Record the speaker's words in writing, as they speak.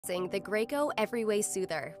The Graco EveryWay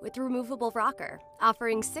Soother with removable rocker,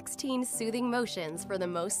 offering 16 soothing motions for the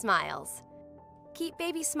most smiles. Keep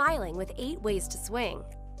baby smiling with 8 ways to swing.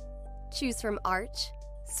 Choose from arch,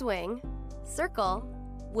 swing, circle,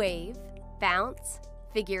 wave, bounce,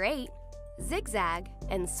 figure 8, zigzag,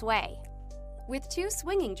 and sway. With 2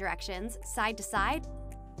 swinging directions, side to side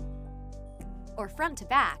or front to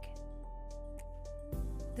back.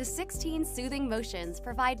 The 16 soothing motions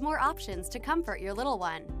provide more options to comfort your little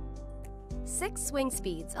one. 6 swing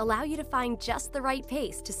speeds allow you to find just the right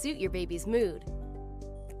pace to suit your baby's mood.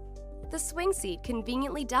 The swing seat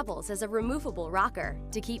conveniently doubles as a removable rocker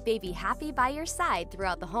to keep baby happy by your side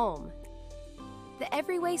throughout the home. The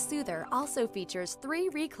EveryWay Soother also features 3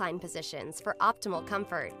 recline positions for optimal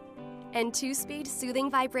comfort, and 2-speed soothing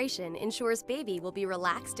vibration ensures baby will be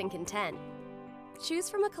relaxed and content.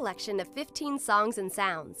 Choose from a collection of 15 songs and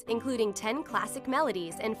sounds, including 10 classic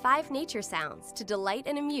melodies and 5 nature sounds to delight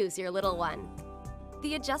and amuse your little one.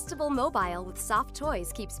 The adjustable mobile with soft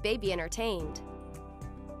toys keeps baby entertained.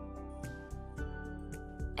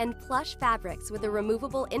 And plush fabrics with a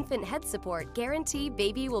removable infant head support guarantee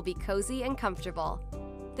baby will be cozy and comfortable.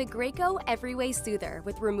 The Graco EveryWay Soother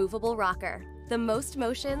with removable rocker. The most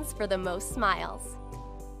motions for the most smiles.